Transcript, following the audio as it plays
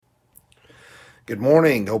Good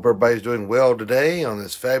morning. Hope everybody's doing well today on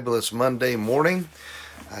this fabulous Monday morning.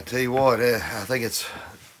 I tell you what, I think it's,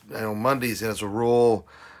 Mondays as a rule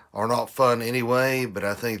are not fun anyway, but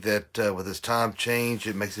I think that with this time change,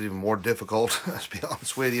 it makes it even more difficult, to be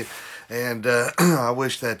honest with you. And I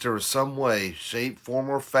wish that there was some way, shape, form,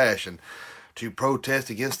 or fashion to protest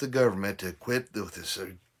against the government to quit with this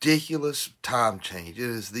ridiculous time change. It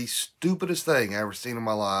is the stupidest thing I've ever seen in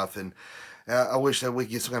my life, and I wish that we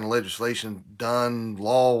could get some kind of legislation done,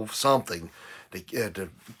 law, something to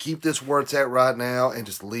keep this where it's at right now and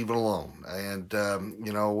just leave it alone. And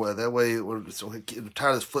that way we're so tired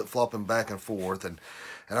of this flip flopping back and forth. And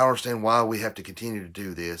I understand why we have to continue to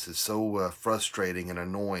do this. It's so frustrating and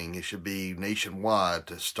annoying. It should be nationwide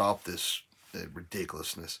to stop this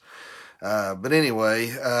ridiculousness. But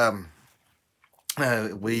anyway.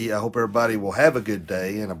 I hope everybody will have a good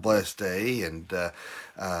day and a blessed day, and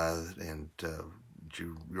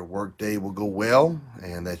your work day will go well,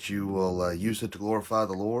 and that you will use it to glorify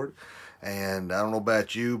the Lord. And I don't know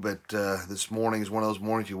about you, but this morning is one of those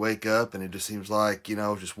mornings you wake up and it just seems like,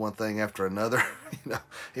 just one thing after another.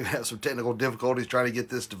 Even have some technical difficulties trying to get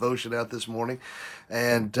this devotion out this morning,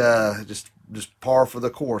 and just par for the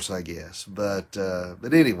course, I guess. But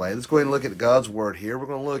anyway, let's go ahead and look at God's word here. We're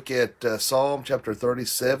going to look at Psalm chapter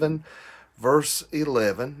 37, verse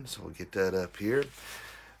 11. So we'll get that up here.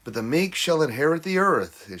 But the meek shall inherit the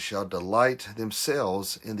earth, and shall delight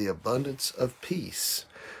themselves in the abundance of peace.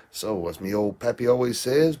 So, as me old Pappy always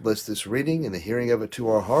says, bless this reading and the hearing of it to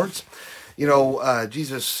our hearts.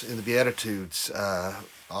 Jesus in the Beatitudes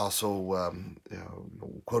also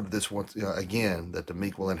quoted this once again, that the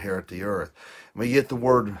meek will inherit the earth. We get the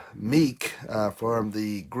word meek from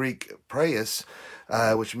the Greek praeus,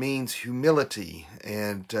 which means humility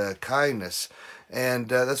and kindness. And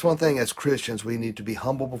that's one thing as Christians, we need to be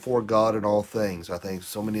humble before God in all things. I think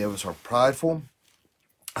so many of us are prideful,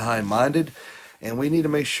 high-minded, and we need to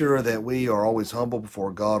make sure that we are always humble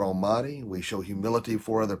before God Almighty. We show humility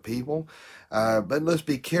for other people. But let's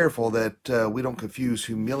be careful that we don't confuse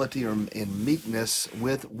humility and meekness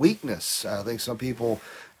with weakness. I think some people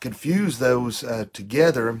confuse those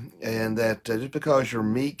together, and that just because you're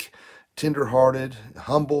meek, tenderhearted,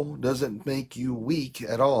 humble, doesn't make you weak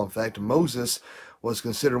at all. In fact, Moses was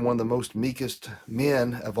considered one of the most meekest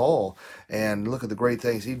men of all. And look at the great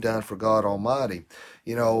things he'd done for God Almighty.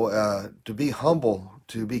 To be humble,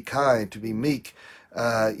 to be kind, to be meek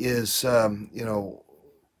is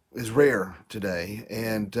rare today.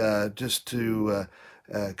 And just to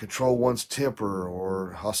control one's temper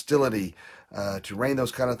or hostility, to rein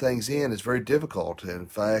those kind of things in is very difficult. In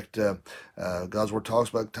fact, God's word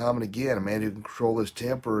talks about time and again, a man who can control his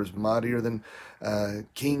temper is mightier than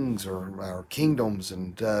kings or kingdoms.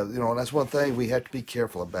 And that's one thing we have to be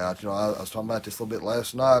careful about. I was talking about this a little bit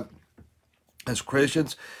last night. As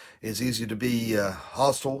Christians, it's easy to be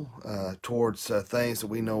hostile towards things that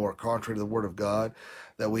we know are contrary to the Word of God,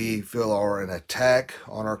 that we feel are an attack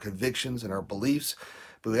on our convictions and our beliefs.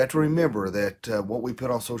 But we have to remember that what we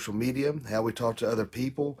put on social media, how we talk to other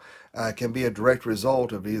people, can be a direct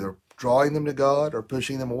result of either drawing them to God or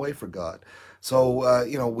pushing them away from God. So,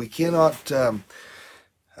 we cannot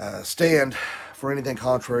stand for anything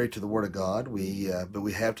contrary to the Word of God. But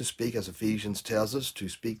we have to speak, as Ephesians tells us, to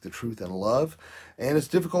speak the truth in love, and it's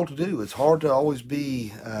difficult to do. It's hard to always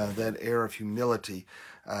be that air of humility,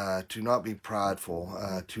 to not be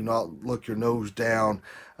prideful, to not look your nose down,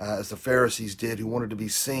 as the Pharisees did, who wanted to be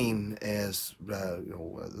seen as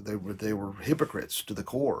they were hypocrites to the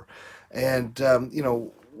core. And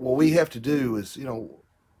what we have to do is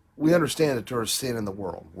we understand that there is sin in the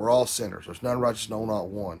world. We're all sinners. There's none righteous, no, not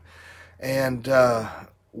one. And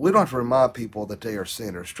we don't have to remind people that they are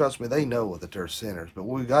sinners. Trust me, they know that they're sinners. But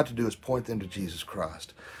what we've got to do is point them to Jesus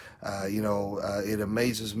Christ. It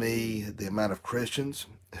amazes me the amount of Christians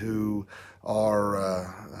who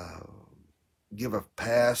give a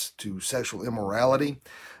pass to sexual immorality.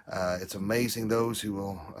 It's amazing those who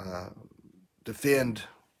will defend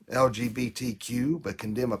LGBTQ but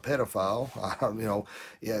condemn a pedophile.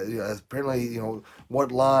 Apparently,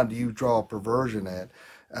 what line do you draw perversion at?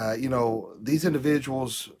 These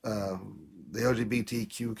individuals, the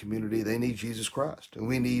LGBTQ community, they need Jesus Christ, and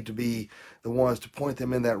we need to be the ones to point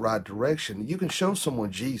them in that right direction. You can show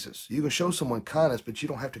someone Jesus, you can show someone kindness, but you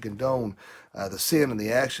don't have to condone the sin and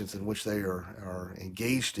the actions in which they are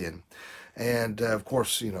engaged in. And of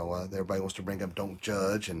course, everybody wants to bring up "don't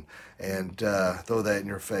judge" and throw that in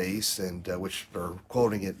your face, and which are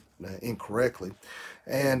quoting it incorrectly.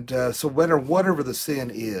 And so whatever the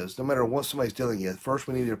sin is, no matter what somebody's dealing with, first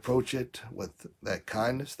we need to approach it with that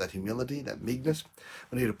kindness, that humility, that meekness.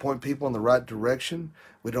 We need to point people in the right direction.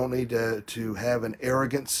 We don't need to have an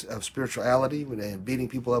arrogance of spirituality and beating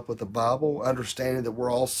people up with the Bible, understanding that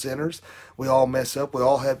we're all sinners. We all mess up. We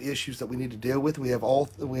all have issues that we need to deal with.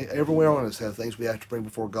 Everywhere on us have things we have to bring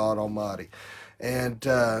before God Almighty. And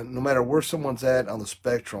no matter where someone's at on the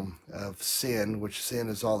spectrum of sin, which sin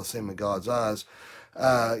is all the same in God's eyes,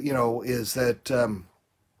 is that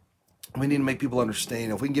we need to make people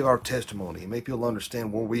understand. If we can give our testimony and make people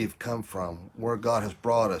understand where we've come from, where God has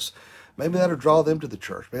brought us, maybe that'll draw them to the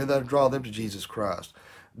church. Maybe that'll draw them to Jesus Christ.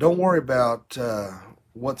 Don't worry about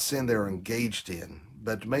what sin they're engaged in,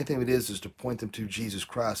 but the main thing it is to point them to Jesus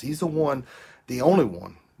Christ. He's the one, the only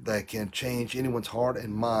one, that can change anyone's heart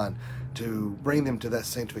and mind to bring them to that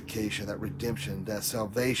sanctification, that redemption, that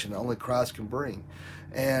salvation that only Christ can bring.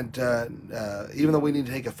 And even though we need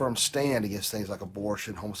to take a firm stand against things like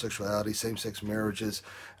abortion, homosexuality, same-sex marriages,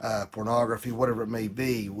 pornography, whatever it may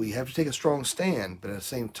be, we have to take a strong stand. But at the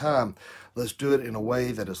same time, let's do it in a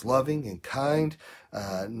way that is loving and kind,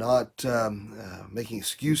 not making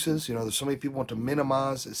excuses. There's so many people want to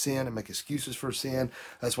minimize sin and make excuses for sin.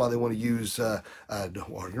 That's why they want to use, you're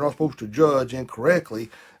not supposed to judge incorrectly,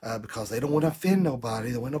 because they don't want to offend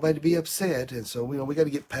nobody. They want nobody to be upset. And so, we got to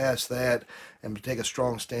get past that and take a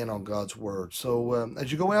strong stand on God's word. So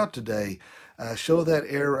as you go out today, show that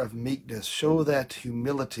air of meekness, show that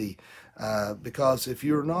humility, because if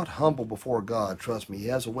you're not humble before God, trust me, He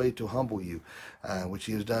has a way to humble you, which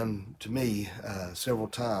He has done to me several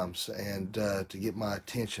times, and to get my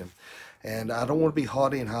attention. And I don't want to be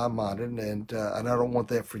haughty and high-minded, and I don't want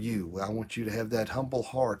that for you. I want you to have that humble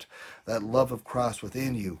heart, that love of Christ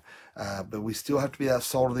within you. But we still have to be that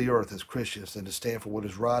salt of the earth as Christians and to stand for what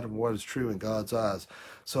is right and what is true in God's eyes.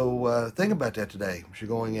 So think about that today as you're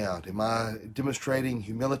going out. Am I demonstrating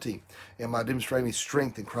humility? Am I demonstrating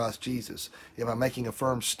strength in Christ Jesus? Am I making a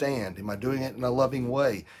firm stand? Am I doing it in a loving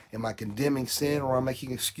way? Am I condemning sin, or am I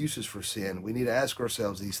making excuses for sin? We need to ask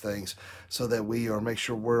ourselves these things so that we make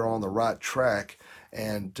sure we're on the right track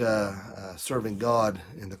and serving God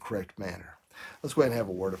in the correct manner. Let's go ahead and have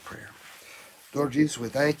a word of prayer. Lord Jesus, we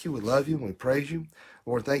thank you, we love you, and we praise you.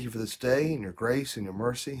 Lord, thank you for this day and your grace and your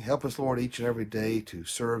mercy. Help us, Lord, each and every day to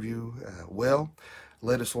serve you well.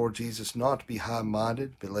 Let us, Lord Jesus, not be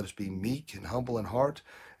high-minded, but let us be meek and humble in heart.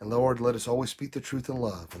 And Lord, let us always speak the truth in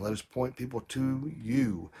love, and let us point people to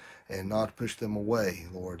you and not push them away.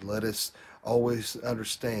 Lord, let us always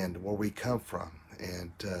understand where we come from,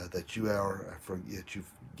 and that you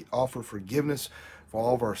offer forgiveness for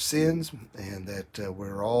all of our sins, and that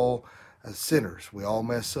we're all sinners. We all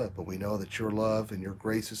mess up, but we know that your love and your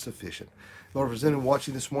grace is sufficient. Lord, if there's anyone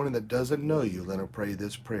watching this morning that doesn't know you, let them pray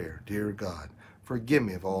this prayer. Dear God, forgive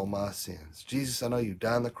me of all my sins. Jesus, I know you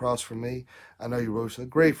died on the cross for me. I know you rose from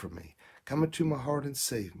the grave for me. Come into my heart and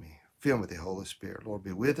save me. Fill me with the Holy Spirit. Lord,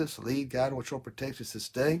 be with us, lead, guide, and watch, protect us this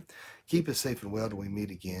day. Keep us safe and well till we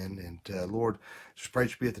meet again. And Lord, just pray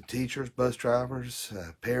to be with the teachers, bus drivers,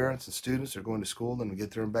 parents, and students that are going to school and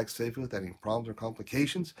get there and back safely without any problems or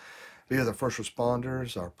complications. Be with our first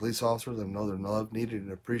responders, our police officers, let them know they're loved, needed,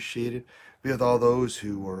 and appreciated. Be with all those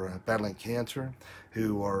who are battling cancer,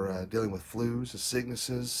 who are dealing with flus and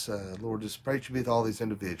sicknesses. Lord, just pray to be with all these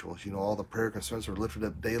individuals. All the prayer concerns are lifted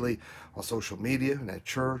up daily on social media and at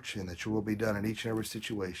church, and that your will be done in each and every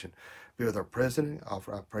situation. Be with our president.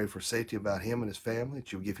 I pray for safety about him and his family,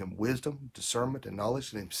 that you will give him wisdom, discernment, and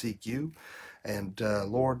knowledge, and him seek you. And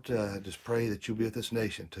Lord, just pray that you'll be with this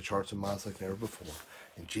nation, touch hearts and minds like never before.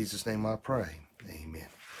 In Jesus' name I pray. Amen.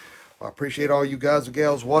 Well, I appreciate all you guys and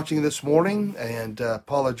gals watching this morning, and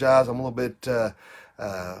apologize. I'm a little bit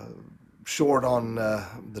short on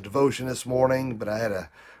the devotion this morning, but I had a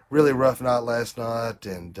really rough night last night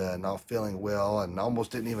and not feeling well, and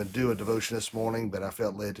almost didn't even do a devotion this morning, but I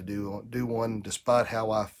felt led to do one despite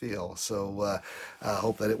how I feel. So I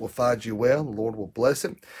hope that it will find you well. The Lord will bless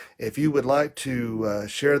it. If you would like to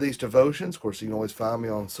share these devotions, of course, you can always find me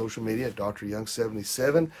on social media at Dr. Young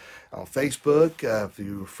 77 on Facebook. If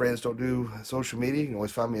your friends don't do social media, you can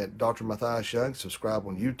always find me at Dr. Matthias Young. Subscribe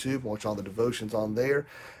on YouTube, watch all the devotions on there,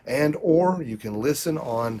 or you can listen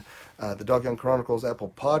on the Dr. Young Chronicles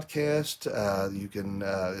Apple Podcast. You can,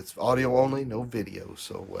 it's audio only, no video.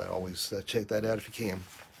 So always check that out if you can.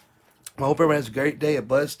 I hope everyone has a great day, a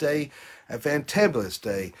blessed day, a fantabulous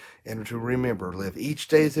day. And to remember, live each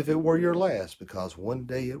day as if it were your last, because one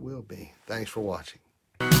day it will be. Thanks for watching.